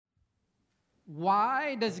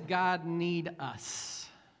Why does God need us?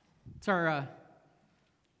 It's our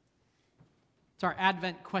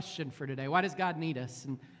Advent question for today. Why does God need us?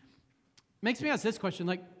 And it makes me ask this question,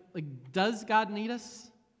 like does God need us?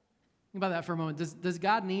 Think about that for a moment. Does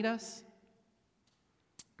God need us?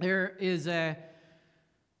 There is a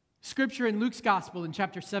scripture in Luke's gospel in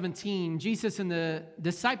chapter 17. Jesus and the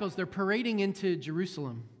disciples, they're parading into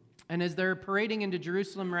Jerusalem. And as they're parading into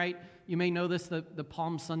Jerusalem, right, you may know this, the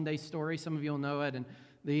Palm Sunday story. Some of you will know it. And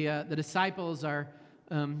the disciples are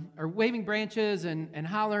waving branches and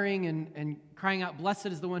hollering and crying out, "Blessed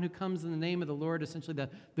is the one who comes in the name of the Lord," essentially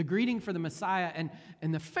the greeting for the Messiah.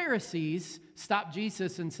 And the Pharisees stop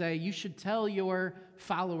Jesus and say, "You should tell your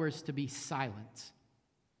followers to be silent."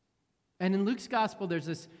 And in Luke's gospel, there's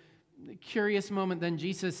this curious moment. Then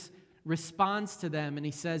Jesus responds to them and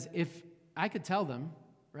he says, if I could tell them,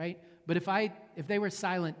 right? But if they were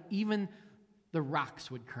silent, even the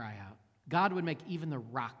rocks would cry out. God would make even the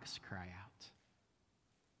rocks cry out.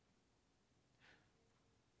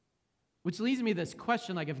 Which leads me to this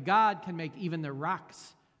question, like if God can make even the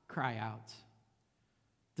rocks cry out,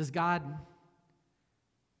 does God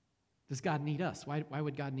need us? Why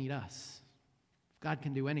would God need us? If God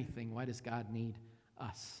can do anything, why does God need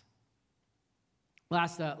us?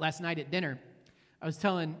 Last night at dinner, I was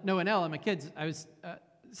telling Noah and Ella, my kids, I was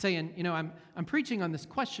saying, I'm preaching on this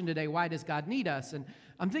question today, why does God need us? And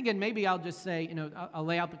I'm thinking maybe I'll just say, I'll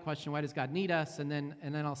lay out the question, why does God need us? And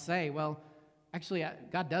then I'll say, well, actually,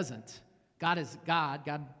 God doesn't. God is God.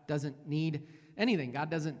 God doesn't need anything. God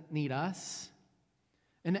doesn't need us.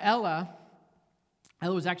 And Ella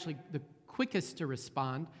was actually the quickest to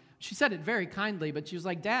respond. She said it very kindly, but she was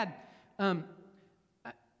like, "Dad,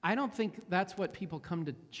 I don't think that's what people come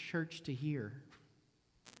to church to hear."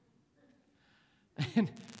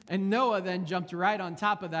 And Noah then jumped right on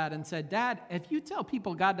top of that and said, "Dad, if you tell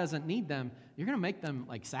people God doesn't need them, you're going to make them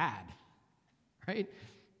like sad, right?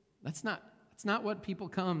 That's not what people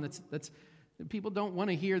come. That's people don't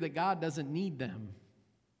want to hear that God doesn't need them.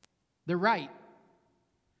 They're right.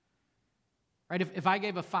 Right? If I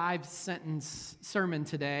gave a 5-sentence sermon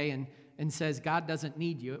today and says God doesn't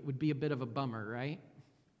need you, it would be a bit of a bummer, right?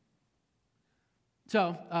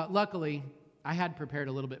 So luckily, I had prepared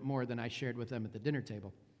a little bit more than I shared with them at the dinner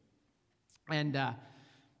table. And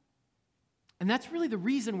that's really the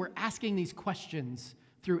reason we're asking these questions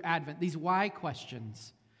through Advent, these why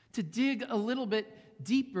questions, to dig a little bit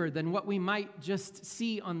deeper than what we might just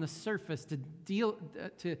see on the surface, to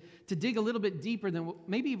dig a little bit deeper than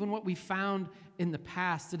maybe even what we found in the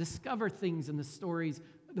past, to discover things in the stories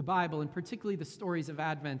of the Bible, and particularly the stories of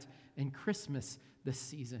Advent and Christmas this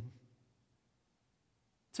season.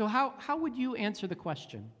 So how would you answer the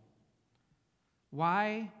question?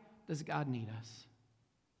 Why does God need us?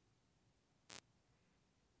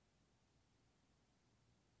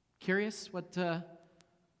 Curious what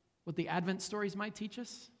the Advent stories might teach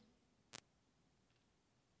us?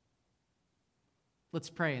 Let's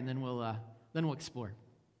pray and then we'll explore.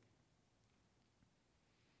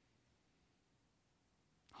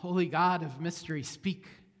 Holy God of mystery, speak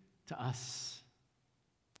to us.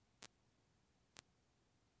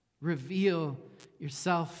 Reveal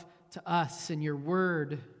yourself to us in your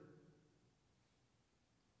word.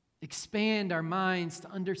 Expand our minds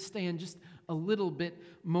to understand just a little bit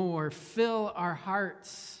more. Fill our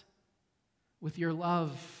hearts with your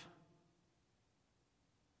love.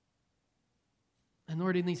 And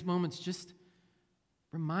Lord, in these moments, just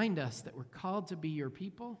remind us that we're called to be your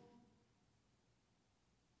people.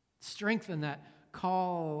 Strengthen that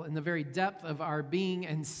call in the very depth of our being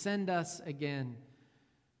and send us again.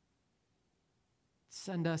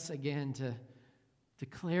 Send us again to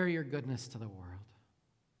declare your goodness to the world.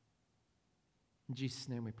 In Jesus'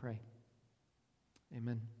 name we pray.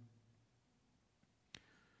 Amen.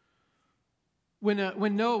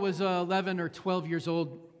 When Noah was 11 or 12 years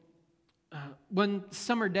old, one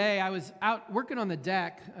summer day I was out working on the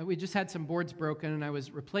deck. We just had some boards broken and I was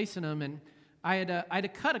replacing them, and I had to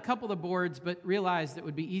cut a couple of the boards, but realized it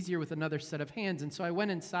would be easier with another set of hands. And so I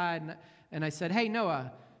went inside and I said, "Hey,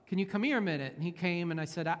 Noah, can you come here a minute?" And he came and I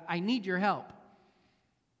said, I need your help.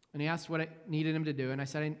 And he asked what I needed him to do. And I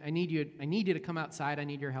said, I need you to come outside. I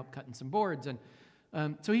need your help cutting some boards.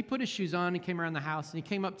 And so he put his shoes on, he came around the house, and he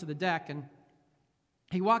came up to the deck, and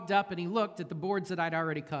he walked up and he looked at the boards that I'd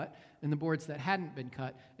already cut and the boards that hadn't been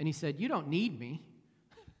cut. And he said, "You don't need me."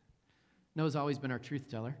 Noah's always been our truth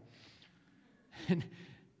teller.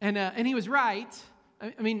 And he was right.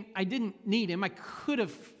 I mean, I didn't need him. I could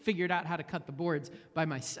have figured out how to cut the boards by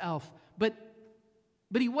myself. But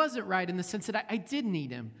he wasn't right in the sense that I did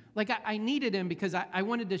need him. Like, I needed him because I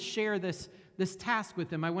wanted to share this this task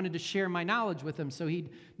with him. I wanted to share my knowledge with him so he'd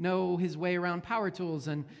know his way around power tools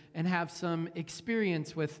and have some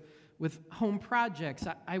experience with home projects.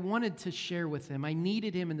 I wanted to share with him. I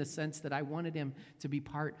needed him in the sense that I wanted him to be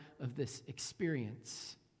part of this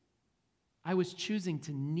experience. I was choosing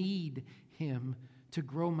to need him to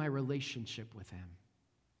grow my relationship with him.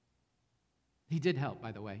 He did help,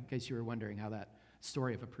 by the way, in case you were wondering how that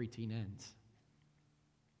story of a preteen ends.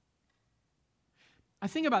 I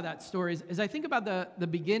think about that story as I think about the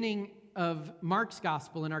beginning of Mark's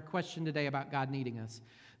gospel and our question today about God needing us.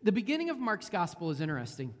 The beginning of Mark's gospel is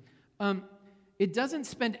interesting. It doesn't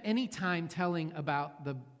spend any time telling about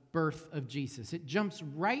the birth of Jesus. It jumps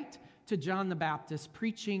right to John the Baptist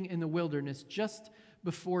preaching in the wilderness just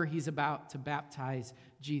before he's about to baptize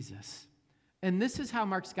Jesus. And this is how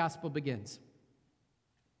Mark's gospel begins.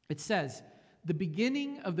 It says, "The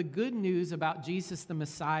beginning of the good news about Jesus the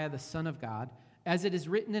Messiah, the Son of God, as it is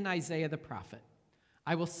written in Isaiah the prophet.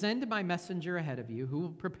 I will send my messenger ahead of you who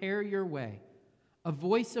will prepare your way, a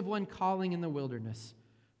voice of one calling in the wilderness.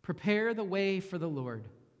 Prepare the way for the Lord.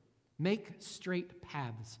 Make straight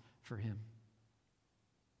paths for him."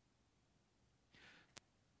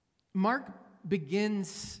 Mark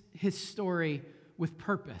begins his story with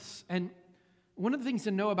purpose. And one of the things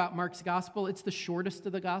to know about Mark's gospel, it's the shortest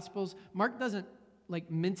of the gospels. Mark doesn't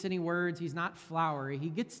mince any words. He's not flowery. He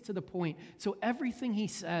gets to the point. So everything he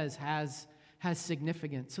says has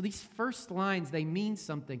significance. So these first lines, they mean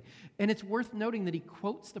something. And it's worth noting that he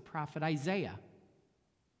quotes the prophet Isaiah.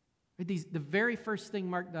 The very first thing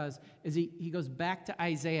Mark does is he goes back to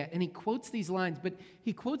Isaiah and he quotes these lines, but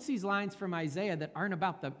he quotes these lines from Isaiah that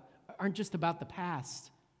aren't just about the past,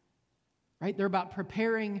 right? They're about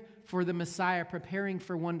preparing for the Messiah, preparing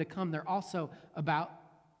for one to come. They're also about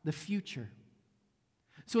the future.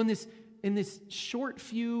 So in this short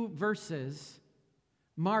few verses,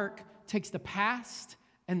 Mark takes the past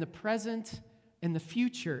and the present and the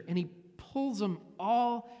future and he pulls them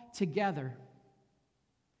all together.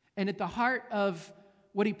 And at the heart of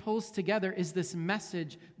what he pulls together is this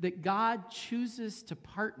message that God chooses to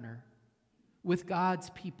partner with God's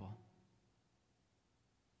people.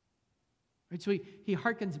 Right? So he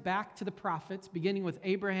hearkens back to the prophets, beginning with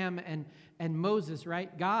Abraham and Moses,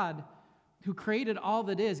 right? God, who created all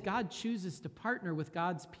that is, God chooses to partner with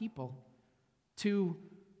God's people to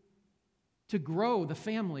grow the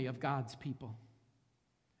family of God's people.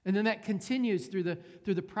 And then that continues through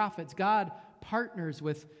the prophets. God partners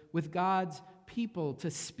with God's people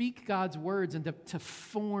to speak God's words and to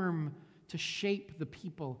form, to shape the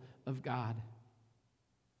people of God.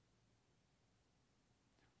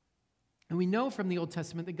 And we know from the Old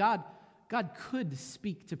Testament that God could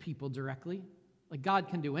speak to people directly. Like God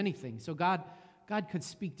can do anything. So God could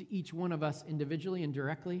speak to each one of us individually and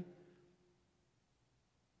directly.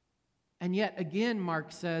 And yet again,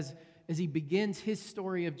 Mark says, as he begins his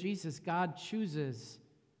story of Jesus, God chooses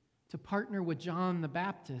to partner with John the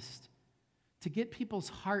Baptist to get people's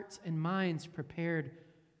hearts and minds prepared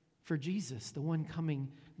for Jesus, the one coming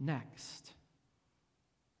next.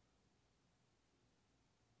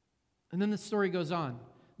 And then the story goes on.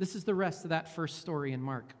 This is the rest of that first story in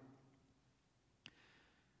Mark.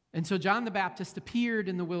 And so John the Baptist appeared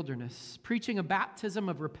in the wilderness, preaching a baptism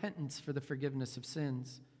of repentance for the forgiveness of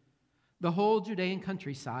sins. The whole Judean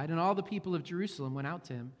countryside and all the people of Jerusalem went out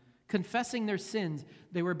to him. Confessing their sins,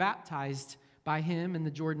 they were baptized by him in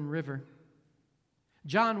the Jordan River.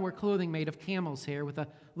 John wore clothing made of camel's hair with a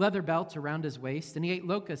leather belt around his waist, and he ate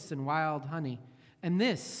locusts and wild honey. And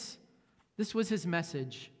this was his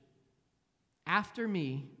message. After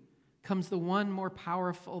me comes the one more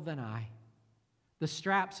powerful than I, the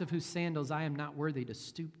straps of whose sandals I am not worthy to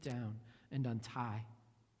stoop down and untie.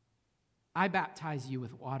 I baptize you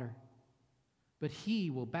with water, but he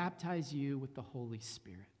will baptize you with the Holy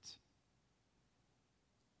Spirit.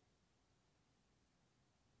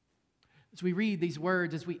 As we read these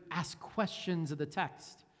words, as we ask questions of the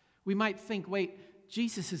text, we might think, wait,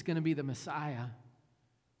 Jesus is going to be the Messiah.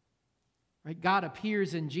 Right? God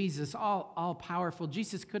appears in Jesus, all powerful.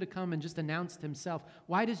 Jesus could have come and just announced himself.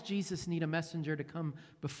 Why does Jesus need a messenger to come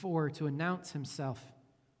before to announce himself?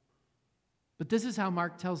 But this is how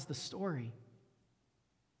Mark tells the story.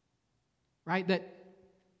 Right? That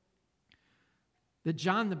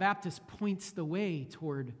John the Baptist points the way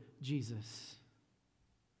toward Jesus.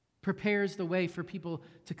 Prepares the way for people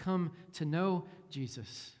to come to know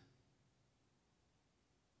Jesus.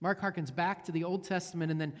 Mark harkens back to the Old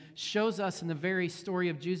Testament and then shows us in the very story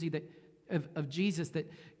of Jesus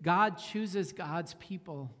that God chooses God's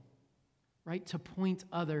people, right, to point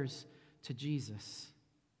others to Jesus.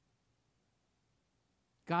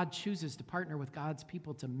 God chooses to partner with God's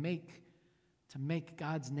people to make to make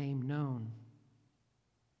God's name known.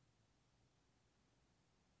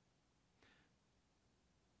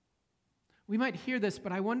 We might hear this,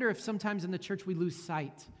 but I wonder if sometimes in the church we lose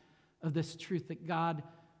sight of this truth that God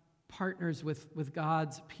partners with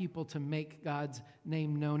God's people to make God's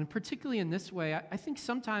name known. And particularly in this way, I think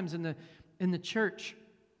sometimes in the church,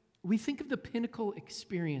 we think of the pinnacle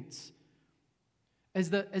experience as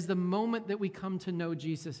the moment that we come to know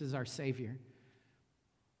Jesus as our Savior.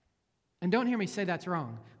 And don't hear me say that's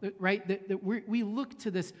wrong, right? That we look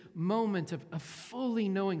to this moment of fully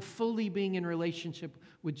knowing, fully being in relationship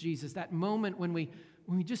with Jesus, that moment when we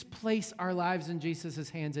just place our lives in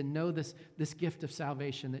Jesus' hands and know this gift of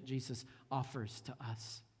salvation that Jesus offers to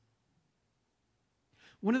us.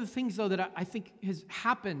 One of the things, though, that I think has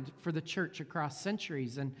happened for the church across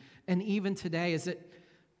centuries and even today is that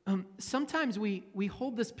sometimes we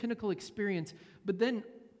hold this pinnacle experience, but then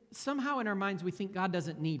somehow in our minds we think God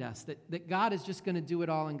doesn't need us, that God is just going to do it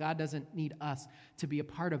all and God doesn't need us to be a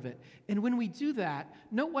part of it. And when we do that,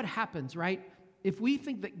 note what happens, right? If we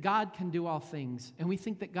think that God can do all things and we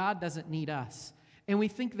think that God doesn't need us, and we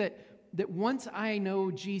think that once I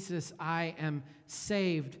know Jesus, I am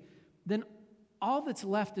saved, then all that's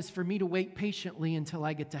left is for me to wait patiently until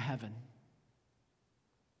I get to heaven.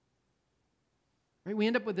 Right? We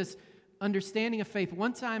end up with this understanding of faith.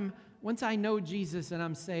 Once I know Jesus and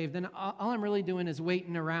I'm saved, then all I'm really doing is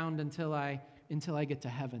waiting around until I get to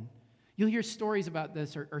heaven. You'll hear stories about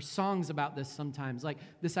this or songs about this sometimes, like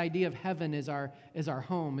this idea of heaven is our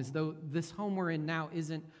home, as though this home we're in now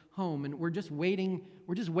isn't home, and we're just waiting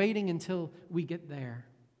until we get there.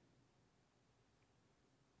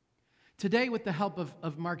 Today, with the help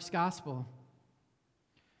of Mark's gospel,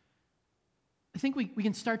 I think we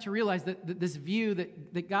can start to realize that this view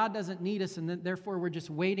that God doesn't need us and that therefore we're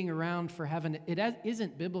just waiting around for heaven, it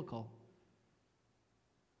isn't biblical.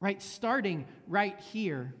 Right? Starting right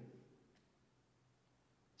here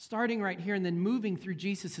and then moving through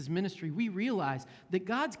Jesus' ministry, we realize that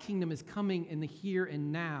God's kingdom is coming in the here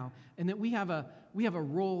and now, and that we have a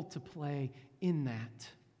role to play in that.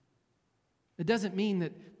 It doesn't mean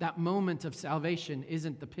that moment of salvation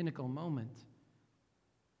isn't the pinnacle moment.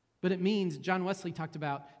 But it means, John Wesley talked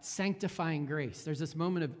about sanctifying grace. There's this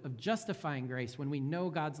moment of justifying grace when we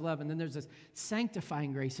know God's love, and then there's this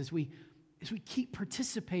sanctifying grace as we keep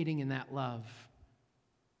participating in that love.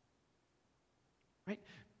 Right?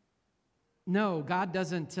 No, God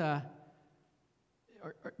doesn't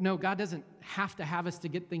have to have us to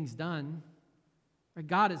get things done. Right?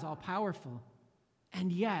 God is all powerful.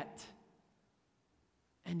 And yet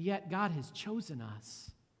God has chosen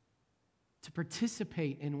us to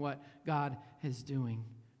participate in what God is doing.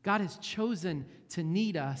 God has chosen to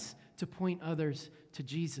need us to point others to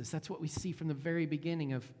Jesus. That's what we see from the very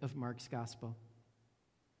beginning of Mark's gospel.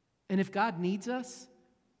 And if God needs us,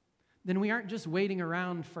 then we aren't just waiting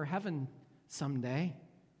around for heaven someday,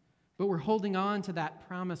 but we're holding on to that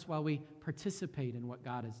promise while we participate in what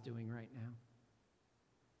God is doing right now.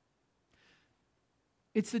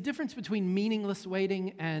 It's the difference between meaningless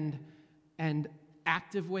waiting and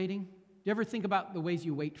active waiting. Do you ever think about the ways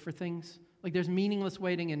you wait for things? Like there's meaningless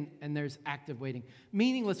waiting and there's active waiting.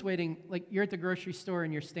 Meaningless waiting, like you're at the grocery store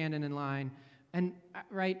and you're standing in line, and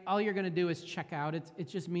right, all you're going to do is check out.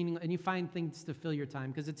 It's just meaningless, and you find things to fill your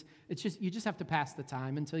time because it's just you just have to pass the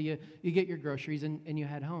time until you get your groceries and you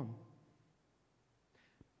head home.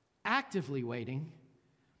 Actively waiting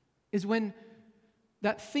is when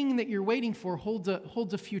that thing that you're waiting for holds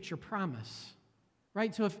a future promise,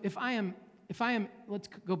 right? So if I am, let's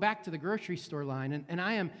go back to the grocery store line, and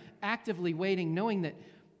I am actively waiting, knowing that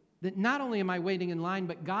not only am I waiting in line,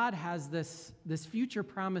 but God has this future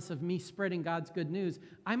promise of me spreading God's good news,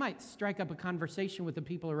 I might strike up a conversation with the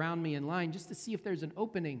people around me in line just to see if there's an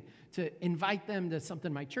opening to invite them to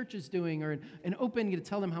something my church is doing, or an opening to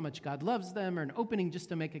tell them how much God loves them, or an opening just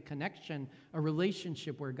to make a connection, a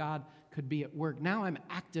relationship where God could be at work. Now I'm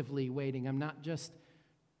actively waiting. I'm not just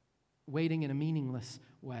waiting in a meaningless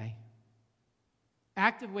way.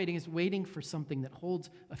 Active waiting is waiting for something that holds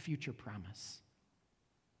a future promise.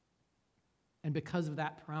 And because of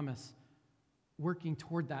that promise, working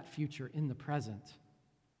toward that future in the present.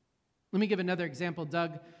 Let me give another example.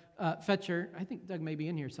 Doug Fetcher, I think Doug may be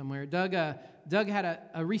in here somewhere. Doug had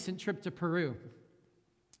a recent trip to Peru,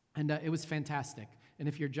 and it was fantastic. And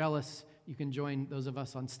if you're jealous, you can join those of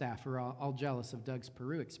us on staff who are all jealous of Doug's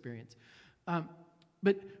Peru experience.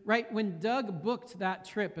 But right when Doug booked that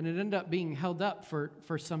trip, and it ended up being held up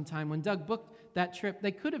for some time, when Doug booked that trip,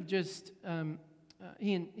 they could have just,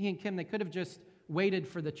 he and Kim, they could have just waited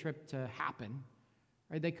for the trip to happen.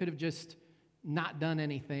 Right? They could have just not done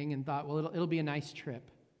anything and thought, well, it'll be a nice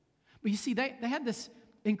trip. But you see, they had this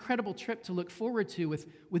incredible trip to look forward to with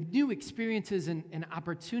new experiences and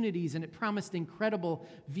opportunities, and it promised incredible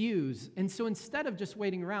views. And so instead of just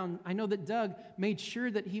waiting around, I know that Doug made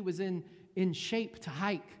sure that he was in shape to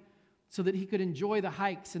hike so that he could enjoy the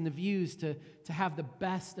hikes and the views to have the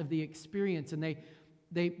best of the experience. And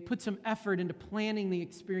they put some effort into planning the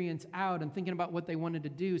experience out and thinking about what they wanted to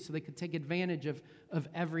do so they could take advantage of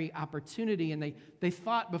every opportunity. And they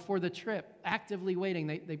thought before the trip, actively waiting.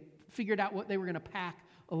 They figured out what they were going to pack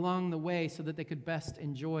along the way so that they could best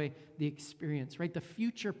enjoy the experience, right? The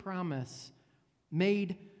future promise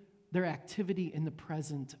made their activity in the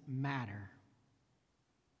present matter.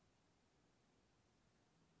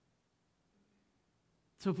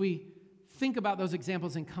 So if we think about those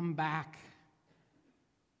examples and come back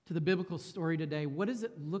to the biblical story today, what does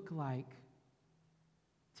it look like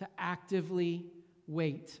to actively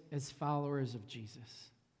wait as followers of Jesus?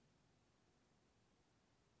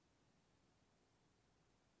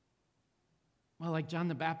 Well, like John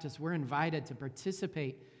the Baptist, we're invited to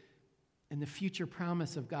participate in the future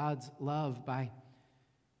promise of God's love by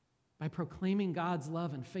proclaiming God's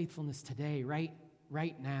love and faithfulness today, right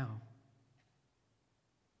now.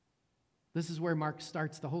 This is where Mark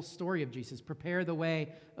starts the whole story of Jesus. Prepare the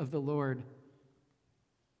way of the Lord.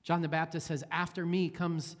 John the Baptist says, after me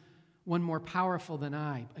comes one more powerful than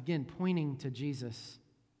I, again, pointing to Jesus.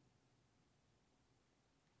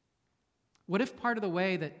 What if part of the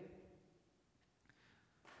way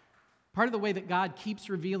that God keeps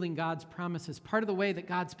revealing God's promises, part of the way that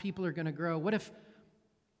God's people are going to grow, what if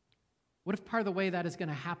part of the way that is going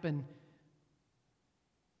to happen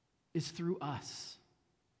is through us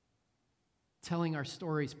telling our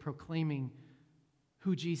stories, proclaiming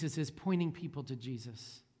who Jesus is, pointing people to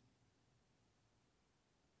Jesus?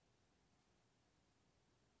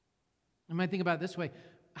 I might think about it this way.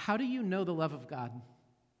 How do you know the love of God?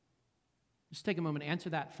 Just take a moment,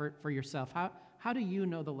 answer that for yourself. How do you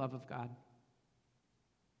know the love of God?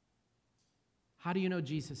 How do you know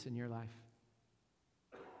Jesus in your life?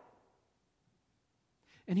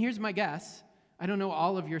 And here's my guess. I don't know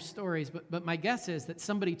all of your stories, but my guess is that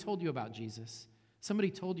somebody told you about Jesus. Somebody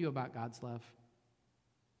told you about God's love.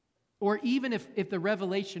 Or even if the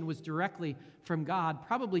revelation was directly from God,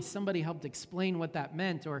 probably somebody helped explain what that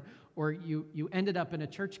meant, or you ended up in a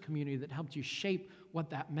church community that helped you shape what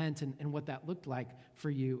that meant and what that looked like for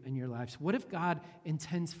you in your lives. What if God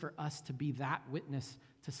intends for us to be that witness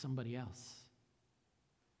to somebody else?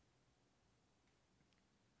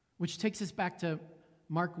 Which takes us back to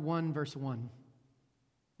Mark 1, verse 1,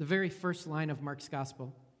 the very first line of Mark's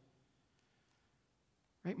gospel.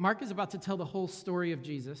 Right? Mark is about to tell the whole story of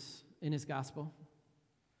Jesus in his gospel.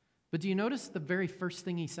 But do you notice the very first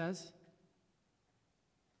thing he says?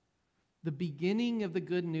 The beginning of the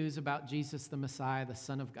good news about Jesus, the Messiah, the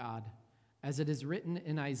Son of God, as it is written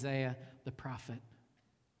in Isaiah the prophet.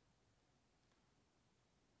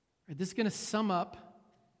 Right, this is going to sum up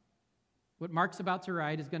what Mark's about to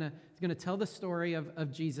write. Is going to tell the story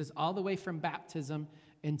of Jesus all the way from baptism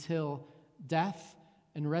until death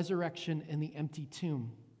and resurrection in the empty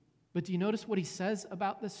tomb. But do you notice what he says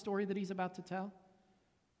about this story that he's about to tell?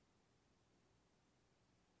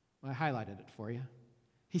 Well, I highlighted it for you.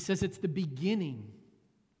 He says it's the beginning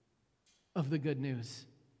of the good news.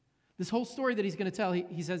 This whole story that he's going to tell,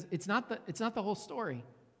 he says it's not the whole story.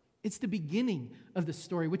 It's the beginning of the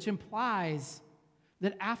story, which implies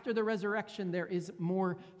that after the resurrection there is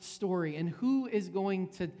more story. And who is going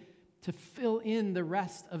to fill in the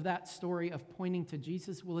rest of that story of pointing to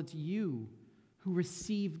Jesus? Well, it's you who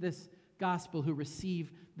receive this gospel, who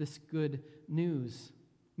receive this good news.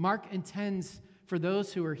 Mark intends for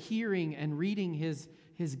those who are hearing and reading his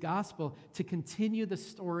gospel to continue the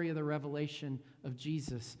story of the revelation of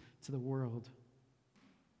Jesus to the world.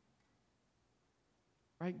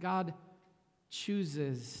 Right? God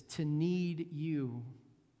chooses to need you.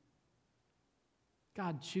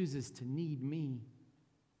 God chooses to need me.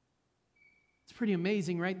 It's pretty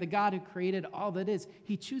amazing, right? The God who created all that is,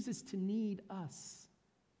 he chooses to need us.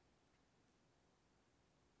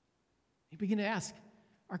 You begin to ask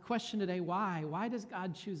our question today, why? Why does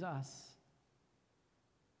God choose us?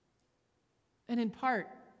 And in part,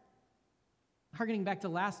 hearkening back to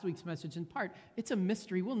last week's message, in part, it's a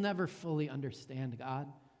mystery. We'll never fully understand God.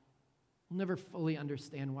 We'll never fully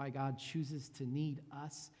understand why God chooses to need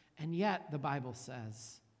us. And yet, the Bible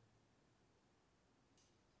says,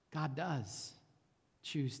 God does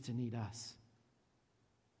choose to need us.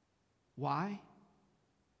 Why?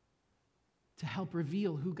 To help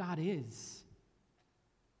reveal who God is.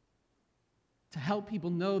 to help people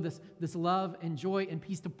know this love and joy and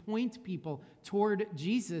peace, to point people toward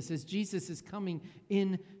Jesus as Jesus is coming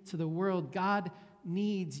into the world. God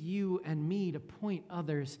needs you and me to point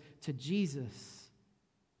others to Jesus.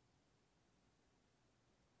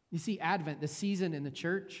 You see, Advent, this season in the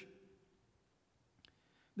church,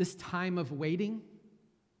 this time of waiting,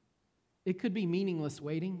 it could be meaningless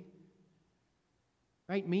waiting,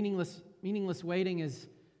 right? Meaningless waiting is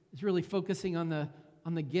really focusing on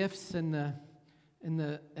the gifts and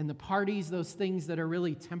the parties, those things that are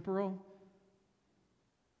really temporal.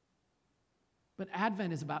 But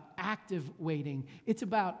Advent is about active waiting. It's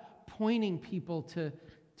about pointing people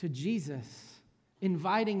to Jesus,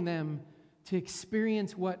 inviting them to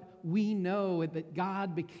experience what we know, that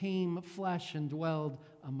God became flesh and dwelled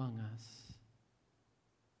among us.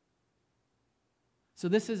 So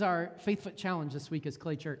this is our Faith Foot Challenge this week as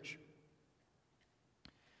Clay Church.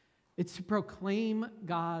 It's to proclaim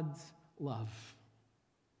God's love.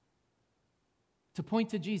 To point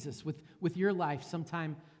to Jesus with your life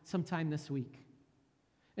sometime this week.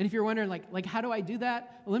 And if you're wondering, like how do I do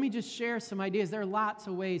that? Well, let me just share some ideas. There are lots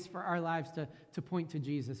of ways for our lives to point to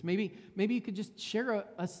Jesus. Maybe you could just share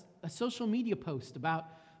a social media post about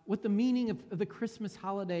what the meaning of the Christmas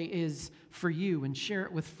holiday is for you and share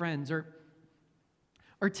it with friends.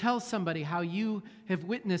 Or tell somebody how you have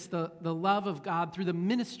witnessed the love of God through the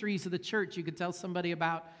ministries of the church. You could tell somebody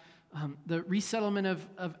about the resettlement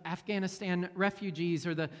of Afghanistan refugees,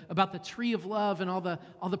 or about the tree of love and all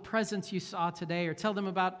the presents you saw today, or tell them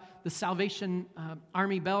about the Salvation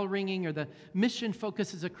Army bell ringing, or the mission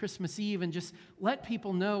focuses of Christmas Eve, and just let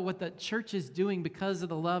people know what the church is doing because of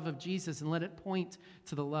the love of Jesus, and let it point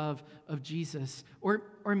to the love of Jesus. Or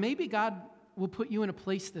maybe God will put you in a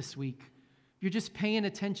place this week. You're just paying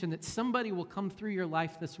attention that somebody will come through your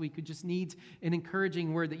life this week who just needs an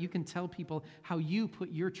encouraging word, that you can tell people how you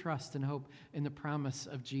put your trust and hope in the promise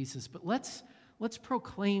of Jesus. But let's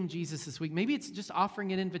proclaim Jesus this week. Maybe it's just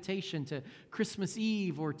offering an invitation to Christmas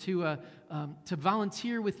Eve, or to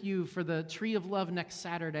volunteer with you for the Tree of Love next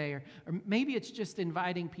Saturday, or maybe it's just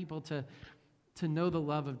inviting people to know the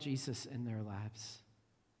love of Jesus in their lives.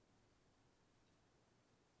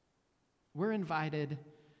 We're invited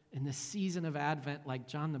in this season of Advent, like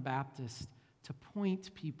John the Baptist, to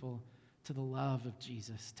point people to the love of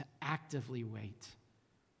Jesus, to actively wait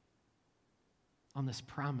on this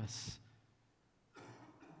promise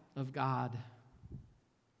of God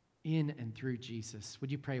in and through Jesus.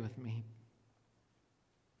 Would you pray with me?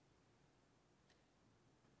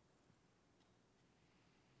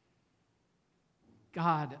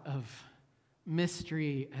 God of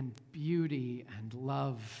mystery and beauty and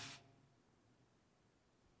love,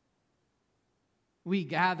 we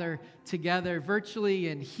gather together virtually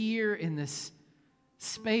and here in this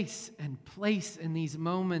space and place in these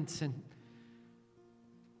moments, and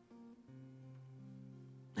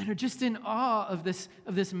are just in awe of this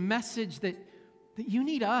message that you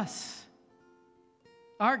need us.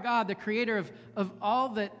 Our God, the creator of all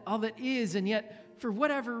that is, and yet for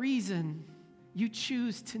whatever reason, you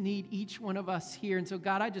choose to need each one of us here. And so,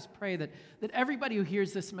 God, I just pray that everybody who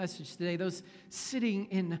hears this message today, those sitting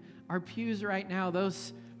in our pews right now,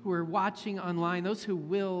 those who are watching online, those who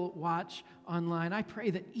will watch online, I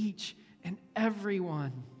pray that each and every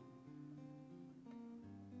one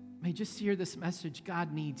may just hear this message.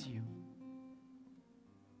 God needs you.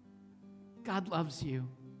 God loves you.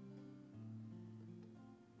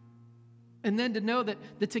 And then to know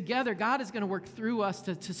that together God is going to work through us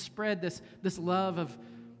to spread this love of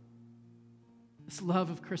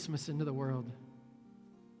Christmas into the world.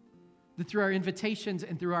 That through our invitations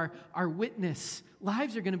and through our witness,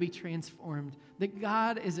 lives are going to be transformed. That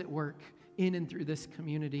God is at work in and through this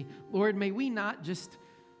community. Lord, may we not just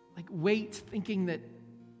wait thinking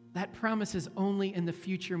that promise is only in the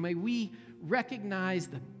future. May we recognize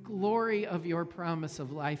the glory of your promise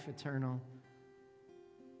of life eternal.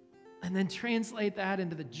 And then translate that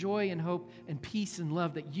into the joy and hope and peace and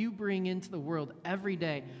love that you bring into the world every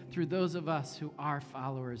day through those of us who are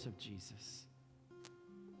followers of Jesus.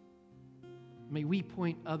 May we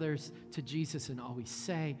point others to Jesus in all we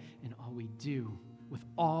say and all we do, with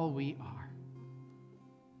all we are.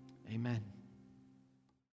 Amen.